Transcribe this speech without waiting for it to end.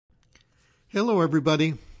Hello,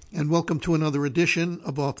 everybody, and welcome to another edition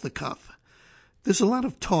of Off the Cuff. There's a lot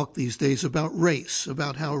of talk these days about race,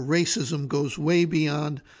 about how racism goes way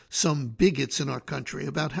beyond some bigots in our country,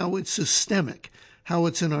 about how it's systemic, how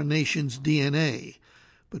it's in our nation's DNA.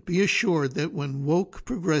 But be assured that when woke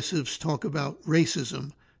progressives talk about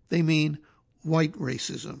racism, they mean white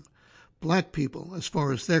racism. Black people, as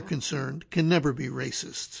far as they're concerned, can never be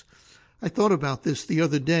racists. I thought about this the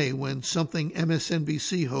other day when something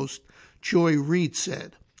MSNBC host Reid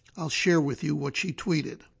said. I'll share with you what she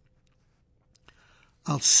tweeted.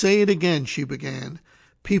 "I'll say it again," she began.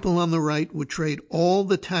 "People on the right would trade all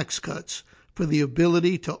the tax cuts for the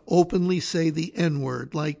ability to openly say the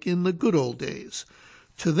N-word like in the good old days.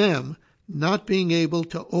 To them, not being able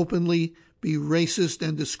to openly be racist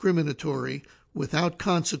and discriminatory without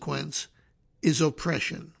consequence is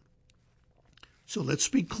oppression." So let's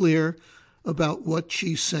be clear about what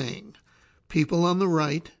she's saying. People on the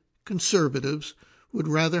right, conservatives, would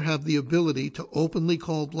rather have the ability to openly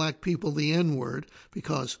call black people the N-word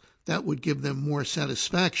because that would give them more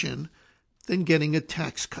satisfaction than getting a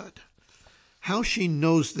tax cut. How she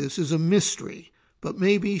knows this is a mystery, but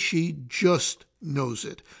maybe she just knows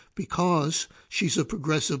it because she's a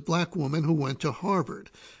progressive black woman who went to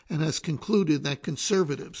Harvard and has concluded that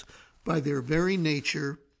conservatives, by their very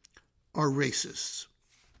nature, are racists.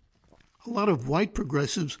 A lot of white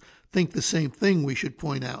progressives think the same thing, we should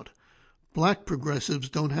point out. Black progressives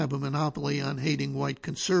don't have a monopoly on hating white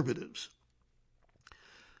conservatives.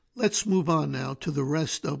 Let's move on now to the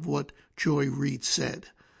rest of what Reid said,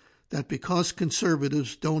 that because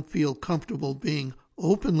conservatives don't feel comfortable being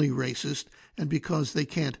openly racist and because they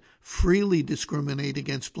can't freely discriminate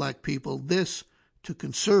against black people, this, to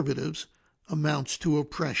conservatives, amounts to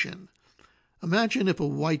oppression. Imagine if a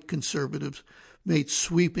white conservative made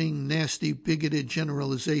sweeping, nasty, bigoted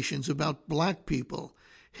generalizations about black people.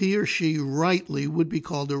 He or she rightly would be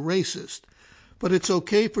called a racist. But it's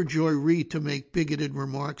okay for Reid to make bigoted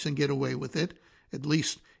remarks and get away with it, at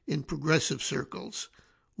least in progressive circles.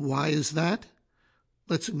 Why is that?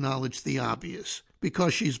 Let's acknowledge the obvious.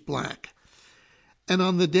 Because she's black. And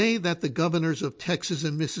on the day that the governors of Texas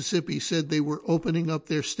and Mississippi said they were opening up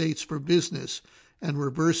their states for business and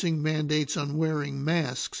reversing mandates on wearing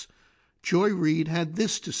masks, Reid had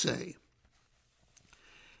this to say.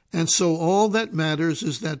 "And so all that matters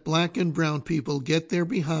is that black and brown people get their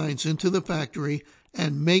behinds into the factory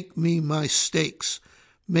and make me my steaks,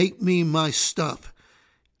 make me my stuff,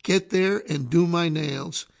 get there and do my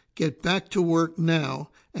nails, get back to work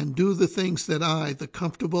now and do the things that I, the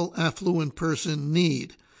comfortable, affluent person,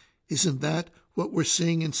 need. Isn't that what we're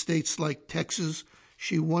seeing in states like Texas?"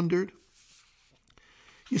 she wondered.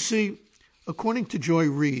 You see, according to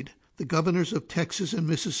Reid, the governors of Texas and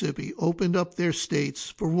Mississippi opened up their states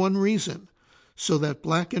for one reason, so that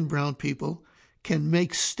black and brown people can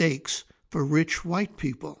make steaks for rich white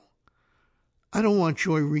people. I don't want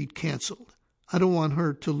Reid canceled. I don't want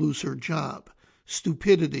her to lose her job.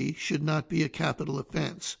 Stupidity should not be a capital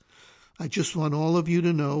offense. I just want all of you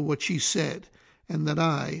to know what she said, and that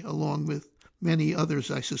I, along with many others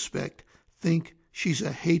I suspect, think she's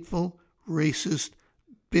a hateful, racist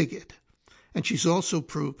bigot. And she's also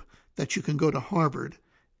proof that you can go to Harvard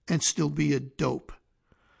and still be a dope.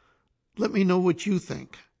 Let me know what you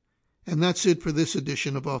think. And that's it for this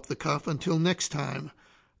edition of Off the Cuff. Until next time,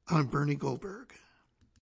 I'm Bernie Goldberg.